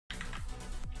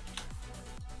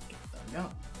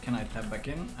Can I tab back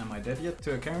in? Am I dead yet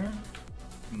to a carrier?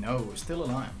 No, still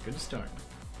alive. Good start.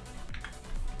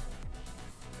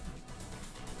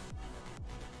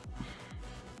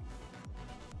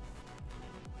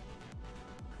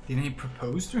 Didn't he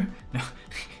propose to her? No.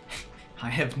 I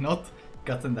have not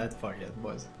gotten that far yet,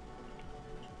 boys.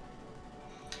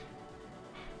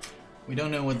 We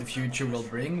don't know what the future will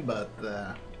bring, but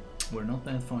we're not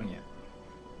that far yet.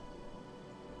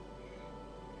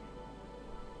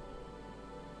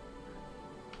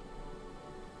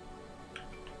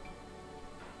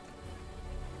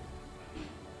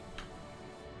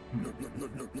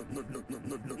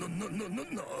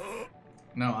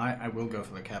 No, I will go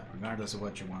for the cap, regardless of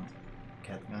what you want,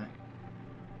 cat guy.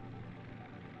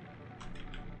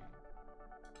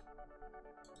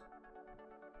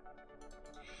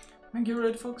 Thank you,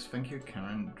 Red Fox. Thank you,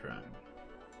 Karen Drag.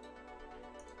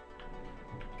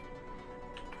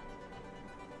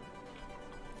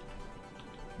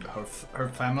 Her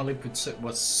family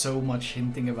was so much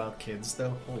hinting about kids,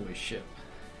 though. Holy shit.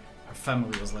 Her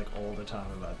family was like all the time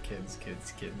about kids,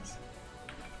 kids, kids.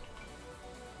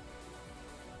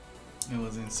 It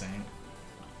was insane.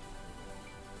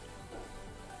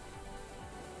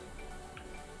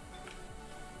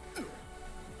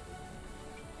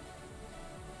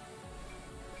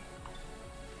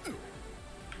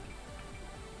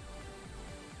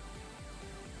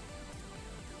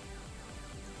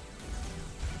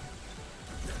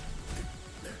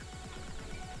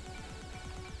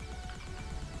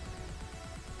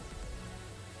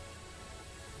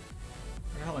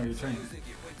 Where the hell are you trying?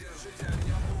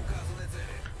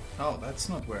 Oh, that's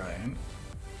not where I am.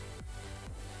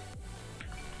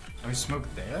 Oh, you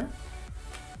smoked there?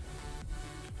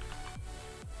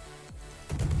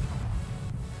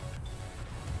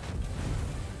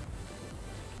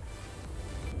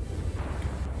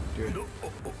 Dude.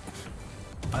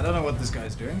 I don't know what this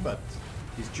guy's doing, but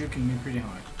he's juking me pretty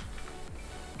hard.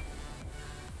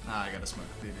 Ah, I gotta smoke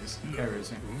these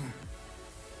carriers here.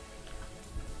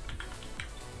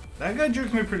 That guy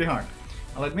juked me pretty hard.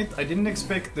 I'll admit, I didn't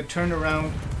expect the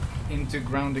turnaround into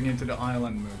grounding into the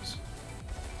island moves.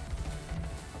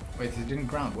 Wait, he didn't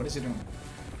ground. What is he doing?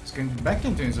 He's going back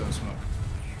into his own smoke.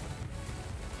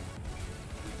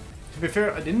 To be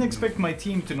fair, I didn't expect my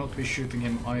team to not be shooting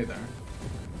him either.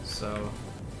 So,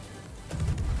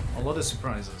 a lot of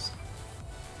surprises.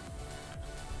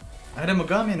 I had a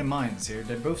Mogami and a Mines here.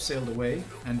 They both sailed away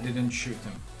and didn't shoot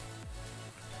him.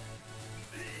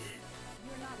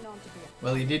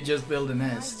 Well, he did just build a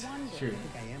nest. Sure.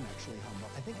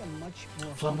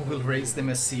 Flamu will raise them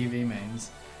as CV mains.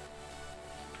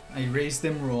 I raised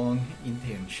them wrong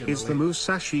intentionally. Is the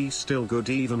Musashi still good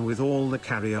even with all the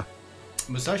carrier?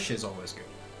 Musashi is always good.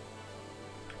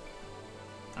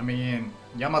 I mean,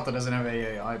 Yamato doesn't have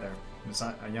AA either.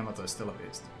 Yamato is still a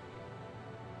beast.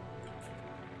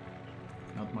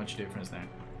 Not much difference there.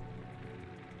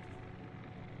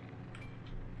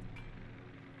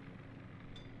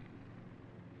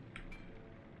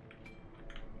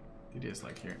 It is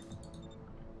like here.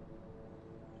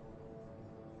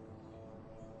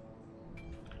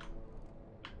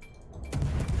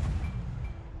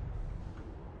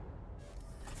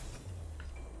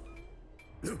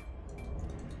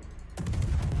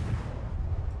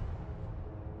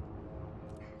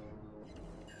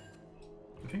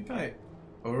 I think I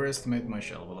overestimate my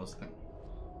shell velocity.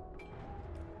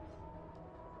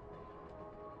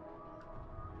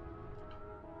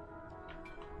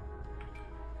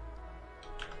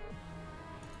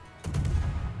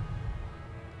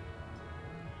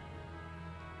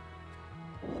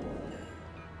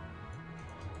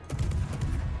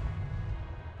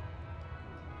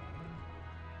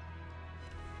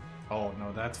 Oh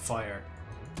no, that fire.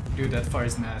 Dude, that fire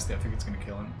is nasty. I think it's gonna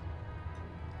kill him.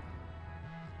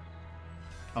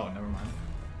 Oh, never mind.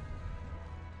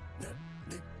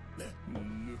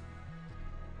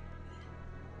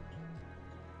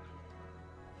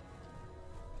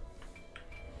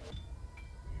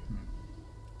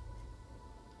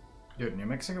 Dude, New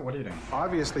Mexico, what are you doing?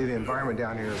 Obviously, the environment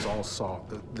down here is all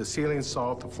salt. The ceiling's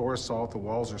salt, the floor is salt, the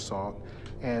walls are salt,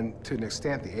 and to an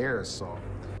extent, the air is salt.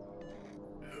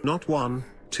 Not 1,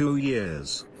 2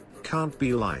 years. Can't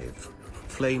be live.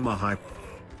 Flamer hype.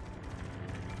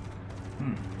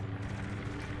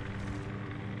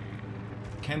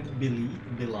 Can't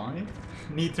be live?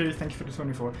 Neater, thank you for the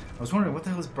 24. I was wondering, what the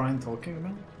hell is Brian talking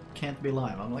about? Can't be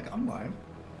live. I'm like, I'm live.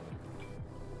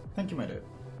 Thank you, my dude.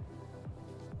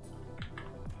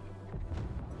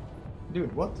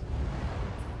 Dude, what?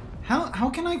 How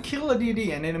can I kill a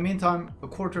DD and in the meantime, a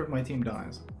quarter of my team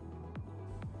dies?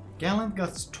 Gallant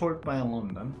got torped by a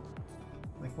London.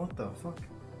 Like, what the fuck?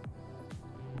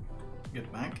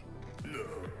 Get back.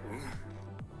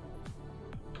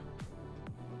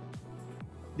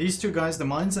 These two guys, the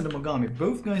Mines and the Mogami,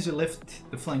 both guys who left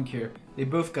the flank here, they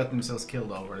both got themselves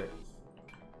killed already.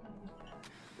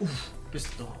 Uff,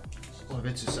 pistä tuohon. Oi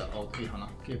vitsi, sä oot ihana.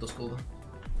 Kiitos kulta.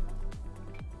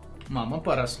 Maailman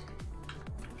paras.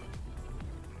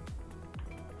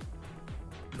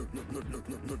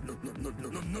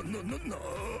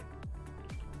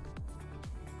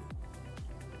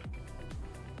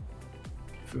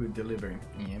 Food delivery,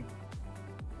 yeah.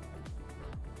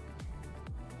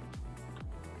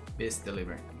 Base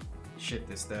delivery. Shit,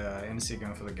 is the NC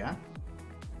going for the gap?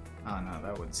 Oh no,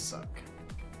 that would suck.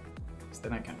 Because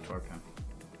then I can't torque him.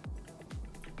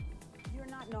 You're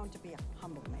not known to be a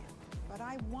humble man, but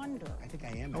I wonder. I think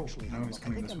I am Oh, actually no, humble. he's I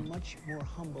coming think this I'm way. much more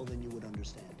humble than you would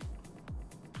understand.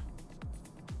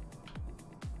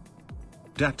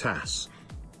 Datas.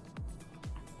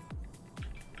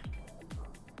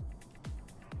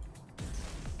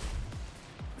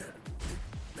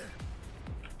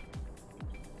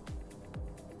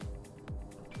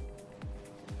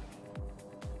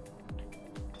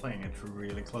 Playing it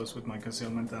really close with my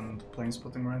concealment and plane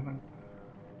spotting right now.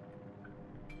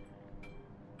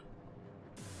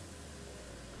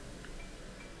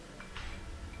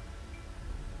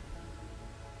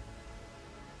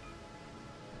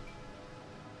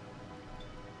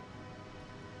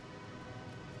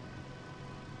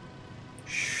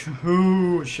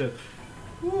 Oh shit.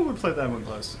 Ooh, we played that one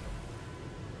close.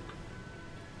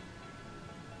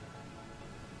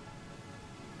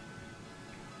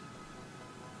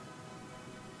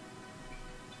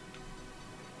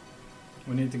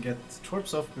 We need to get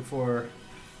torps off before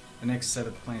the next set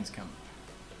of planes come.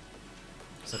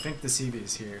 So I think the CV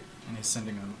is here and he's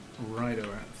sending them right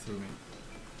over through me.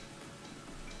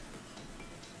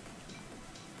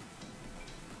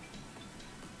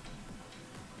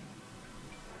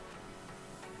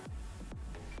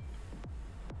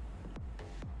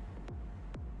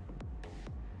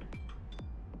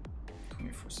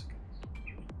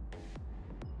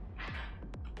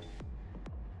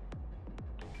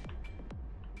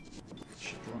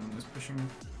 Pushing me.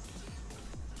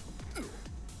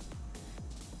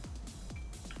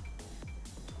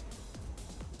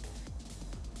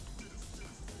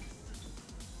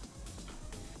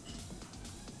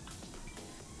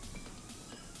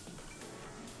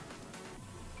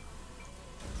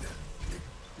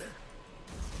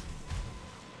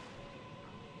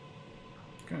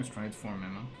 Going straight for me,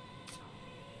 man.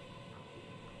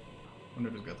 Wonder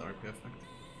if it's got the RP effect.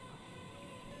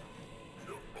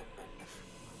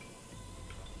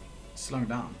 Slowing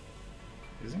down.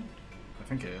 Is he? I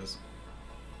think he is.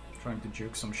 Trying to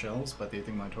juke some shells, but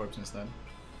eating my torps instead.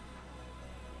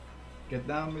 Get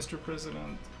down, Mr.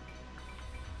 President.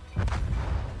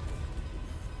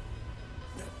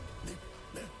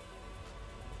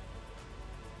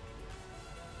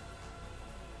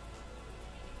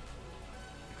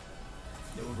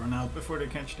 They will run out before they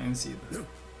catch the NC though.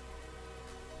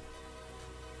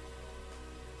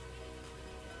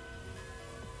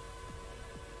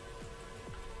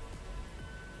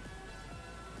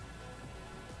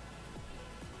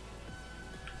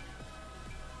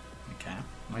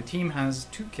 My team has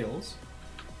 2 kills.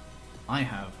 I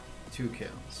have 2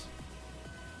 kills.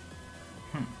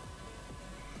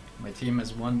 My team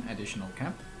has 1 additional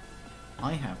cap.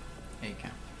 I have a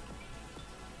cap.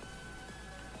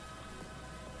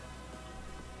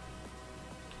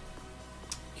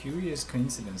 Curious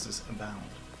coincidences abound.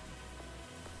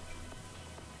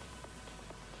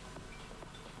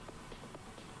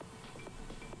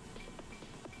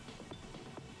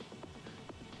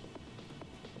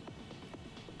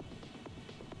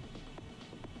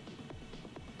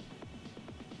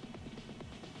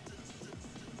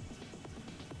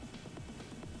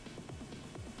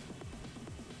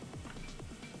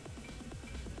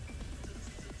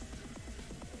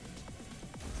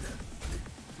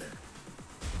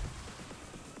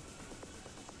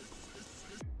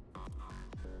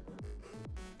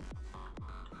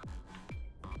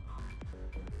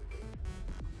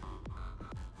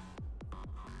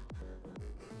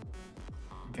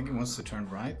 I think he wants to turn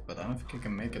right, but I don't think he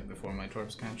can make it before my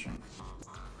torps catch him.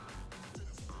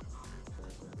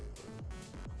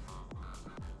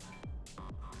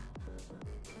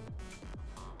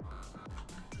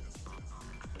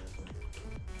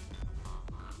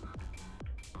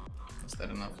 Is that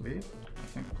enough lead? I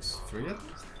think it's 3 at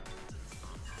least.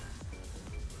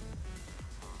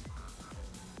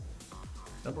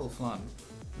 Double flood.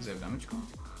 Does he have damage call?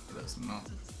 He does not.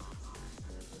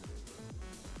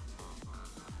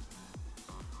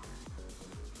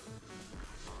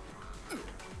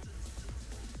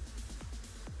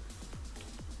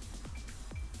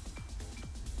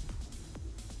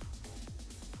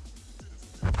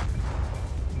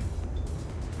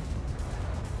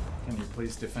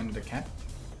 please defend the cat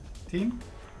team?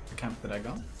 The camp that I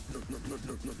got?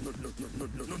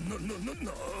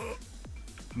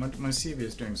 My CV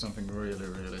is doing something really,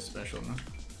 really special now.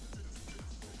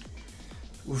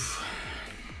 Oof.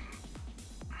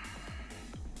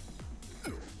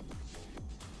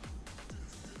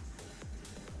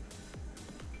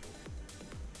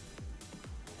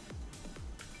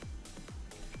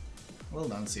 Well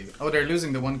done, CV. Oh, they're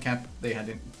losing the one cap they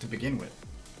had to begin with.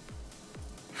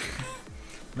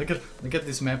 look at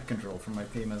this map control from my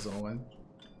team as always.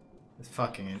 It's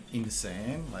fucking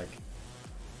insane. Like,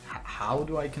 how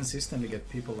do I consistently get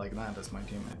people like that as my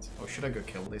teammates? Or should I go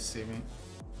kill this CV?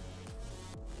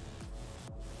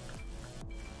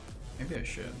 Maybe I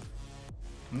should.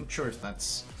 I'm not sure if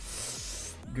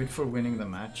that's good for winning the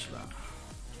match though.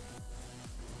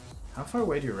 How far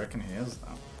away do you reckon he is though?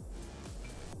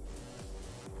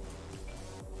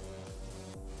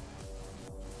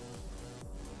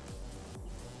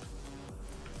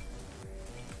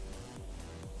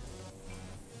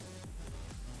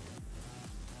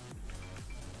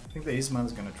 I think the Ismail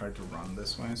is gonna try to run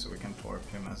this way so we can torp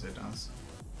him as he does.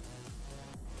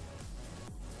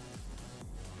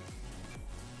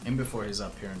 And before he's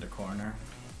up here in the corner,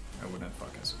 I wouldn't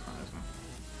fucking surprise me.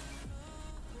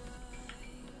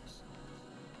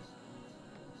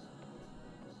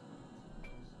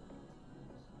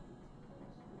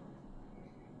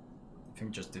 I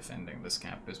think just defending this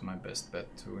cap is my best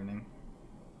bet to winning.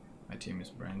 My team is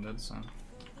branded, so...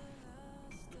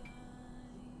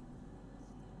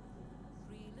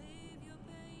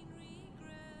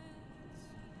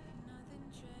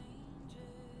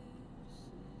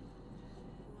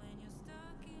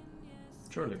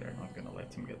 Surely they're not gonna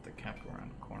let him get the cap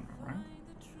around the corner, right?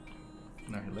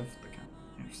 No, he left the cap.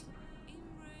 Interesting.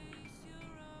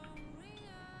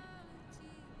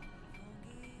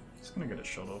 He's gonna get a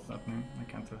shot off that man. I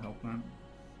can't help that.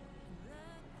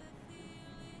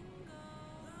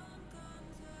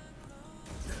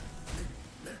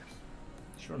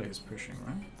 Surely he's pushing,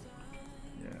 right?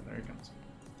 Yeah, there he comes.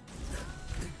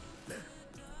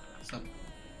 What's up?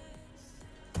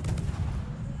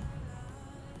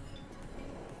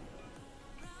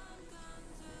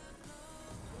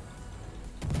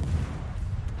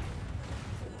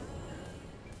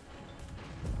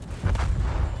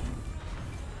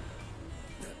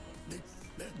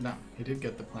 No, he did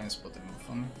get the plane spotting off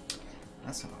on me.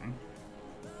 That's annoying.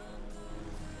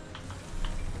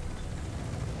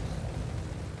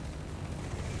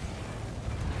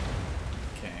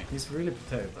 Okay, he's really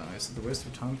pathetic though. Is it the waste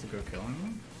of time to go kill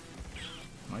him?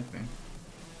 Might be.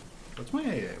 What's my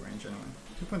AA range anyway?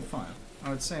 2.5.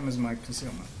 Oh, it's same as my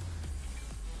concealment.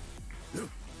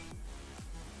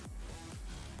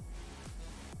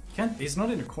 He's not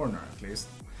in the corner at least.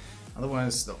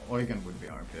 Otherwise the Eugen would be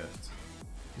RPF'd.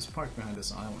 He's parked behind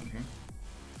this island here.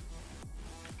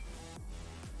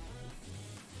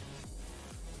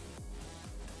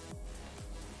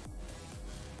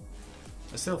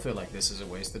 I still feel like this is a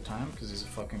waste of time because he's a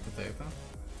fucking potato.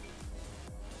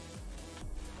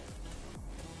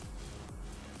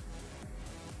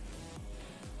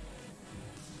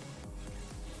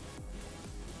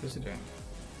 What's he doing?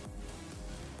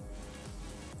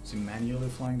 Is he manually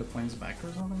flying the planes back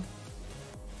or something?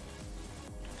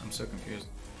 I'm so confused.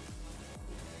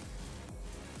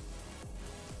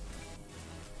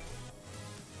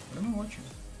 What am I watching?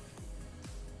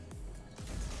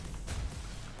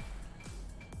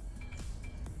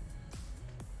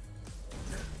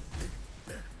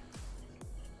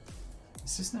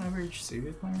 Is this an average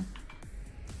CV player?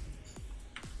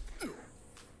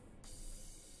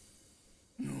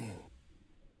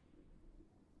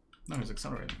 No, he's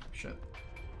accelerating. Shit.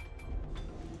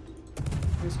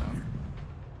 Please don't.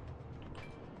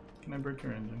 Can I break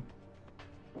your engine?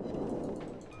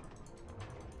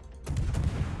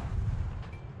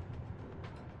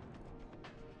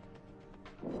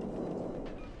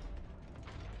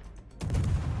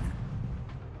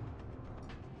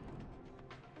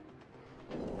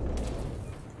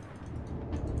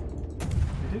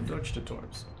 He did dodge the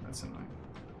torps. That's annoying.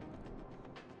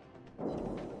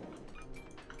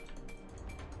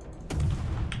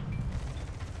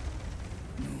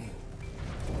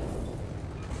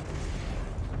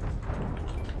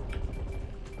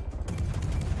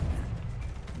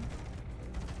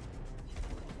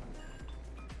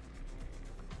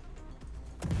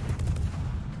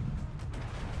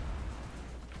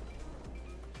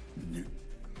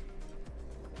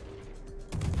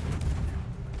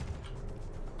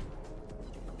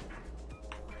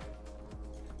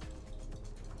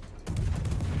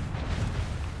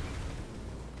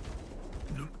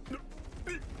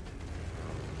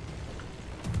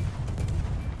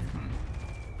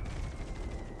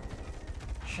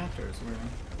 Shatters, where?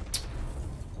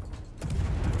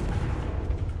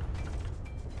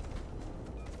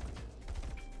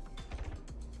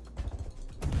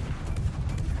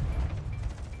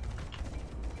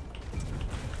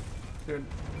 Dude,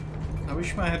 I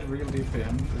wish I had real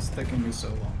DPM. It's taking me so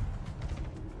long.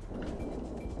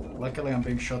 Luckily I'm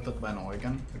being shot at by an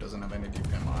Eugen, who doesn't have any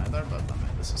DPM either, but I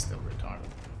mean, this is still retarded.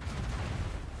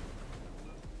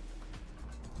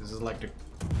 This is like the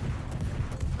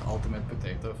ultimate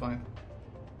potato fight.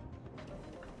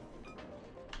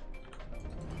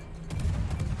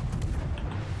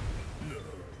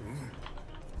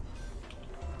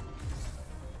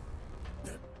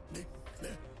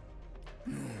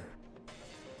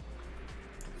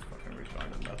 Fucking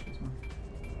retarded battles, man.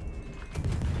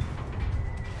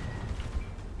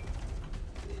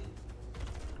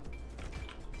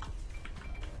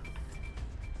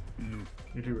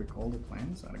 Did you recall the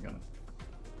planes? I don't get it.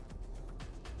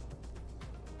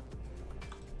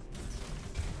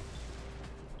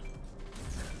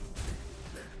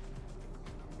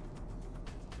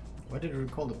 Why did you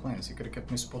recall the planes? You could have kept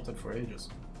me spotted for ages.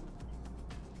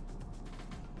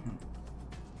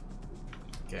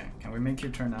 Okay, can we make you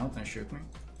turn out and shoot me?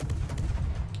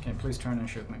 Can you please turn and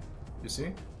shoot me? You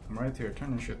see? I'm right here,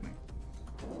 turn and shoot me.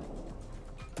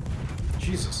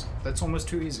 Jesus, that's almost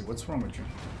too easy. What's wrong with you?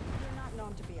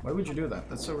 Why would you do that?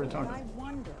 That's so retarded. I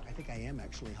wonder. I think I am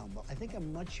actually humble. I think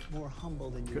I'm much more humble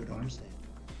than you Good would one. understand.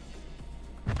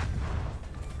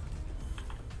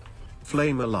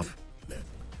 Flamer love.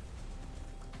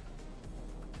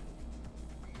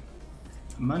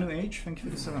 Manu H, thank you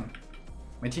for the 7.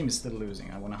 My team is still losing.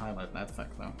 I want to highlight that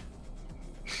fact though.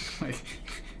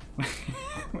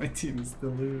 my team is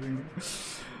still losing.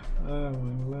 Oh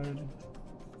my lord.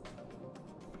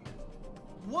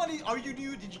 What are you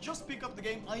new? Did you just pick up the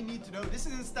game? I need to know. This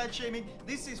isn't stat shaming.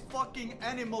 This is fucking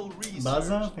animal research.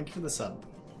 Baza, thank you for the sub.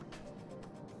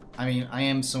 I mean, I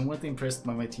am somewhat impressed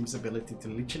by my team's ability to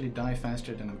literally die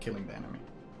faster than I'm killing the enemy.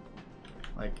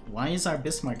 Like, why is our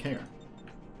Bismarck here?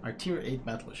 Our tier 8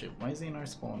 battleship, why is he in our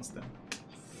spawn still?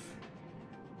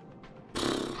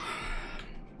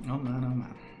 Oh man, oh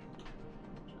man.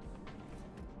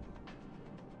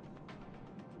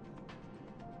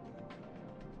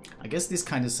 I guess this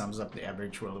kind of sums up the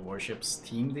average World of Warships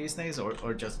team these days,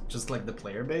 or just like the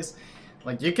player base.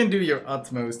 Like, you can do your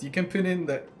utmost, you can put in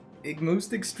the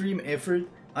most extreme effort.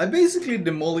 I basically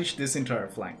demolished this entire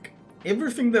flank.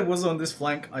 Everything that was on this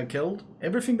flank I killed.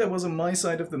 Everything that was on my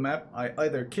side of the map I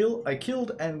either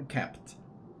killed and capped.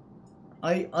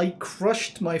 I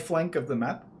crushed my flank of the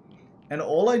map, and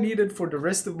all I needed for the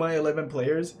rest of my 11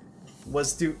 players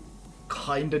was to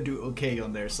kinda do okay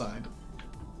on their side.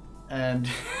 And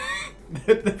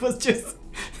that was just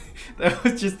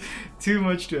too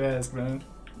much to ask, man.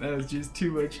 That was just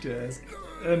too much to ask.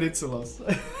 And it's a loss.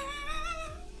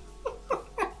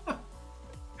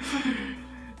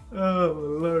 Oh my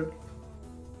lord.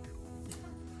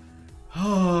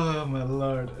 Oh my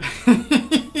lord.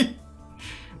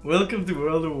 Welcome to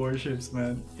World of Warships,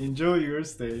 man. Enjoy your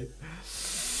stay.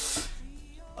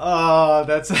 Oh,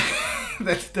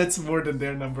 that's more than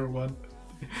their number 1.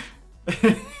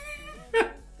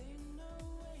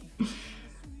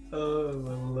 Oh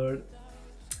my lord.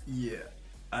 Yeah.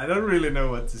 I don't really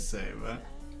know what to say, man.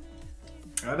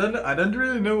 I don't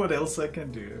really know what else I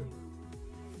can do.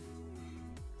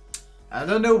 I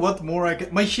don't know what more I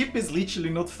can... My ship is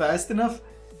literally not fast enough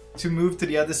to move to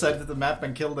the other side of the map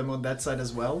and kill them on that side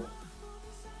as well.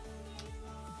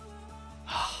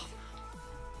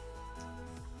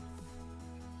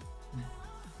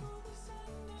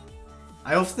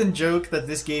 I often joke that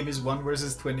this game is 1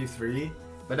 versus 23,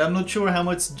 but I'm not sure how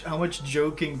much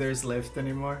joking there's left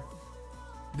anymore.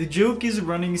 The joke is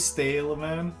running stale,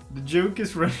 man. The joke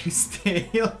is running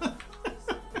stale.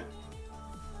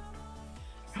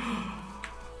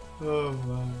 Oh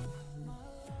man.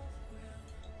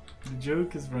 The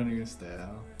joke is running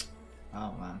stale.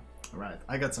 Oh man. Right,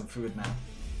 I got some food now.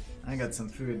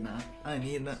 I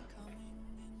need that.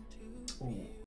 Ooh.